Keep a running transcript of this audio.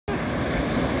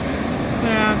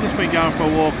just been going for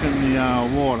a walk in the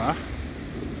water,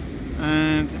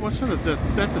 and what's that?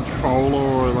 That's a trawler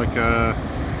or like a...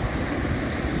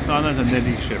 So I know the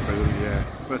netting ship, yeah,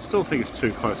 but I still think it's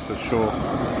too close to the shore.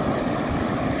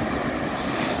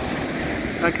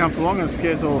 That comes along and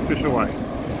scares all the fish away.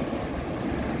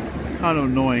 Kind of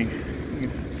annoying.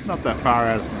 It's not that far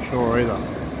out from shore either.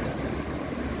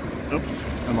 Oops,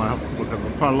 I might have to look at the,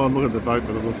 quite a lot look at the boat,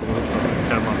 but I look at the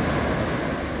camera.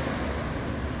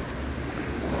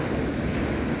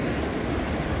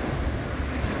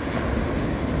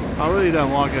 I really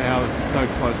don't like it how it's so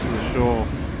close to the shore.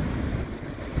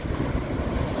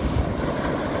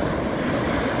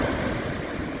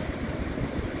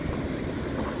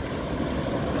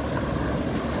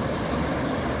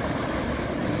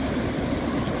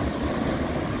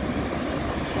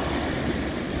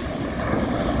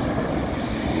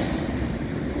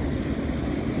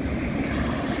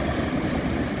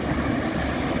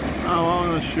 Oh, well, I'm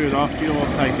going to shoot off. You all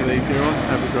take it easy, everyone.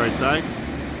 Have a great day.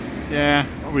 Yeah,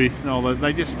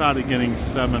 they just started getting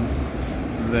salmon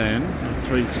then,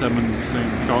 3 salmon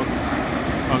seemed caught.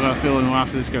 I've got a feeling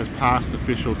after this goes past, the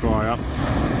fish will dry up.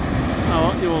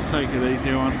 Oh, well, you all take it easy,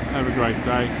 everyone. Have a great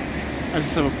day. As I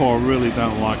said before, I really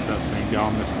don't like that thing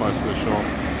going this close to the shore.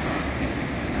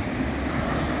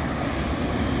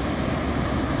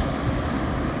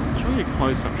 It's really a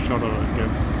close-up shot of it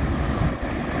again.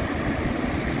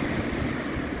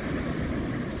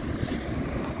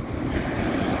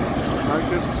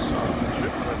 Focus.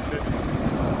 That's it.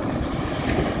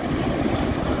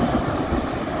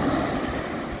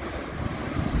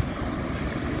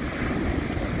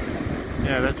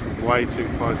 Yeah, that's way too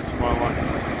close to my line.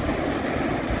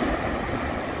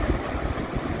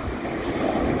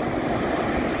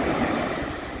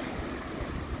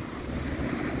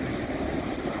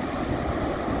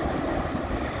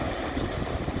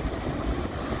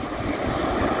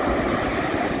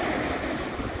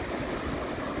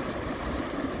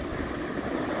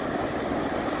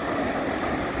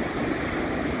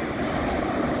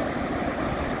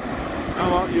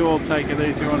 Well, you all take it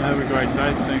easy and have a great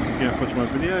day. Thanks again for watching my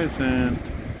videos and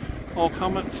all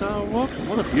comments.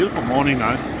 What a beautiful morning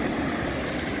though.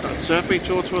 Got a surf beach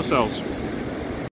all to ourselves.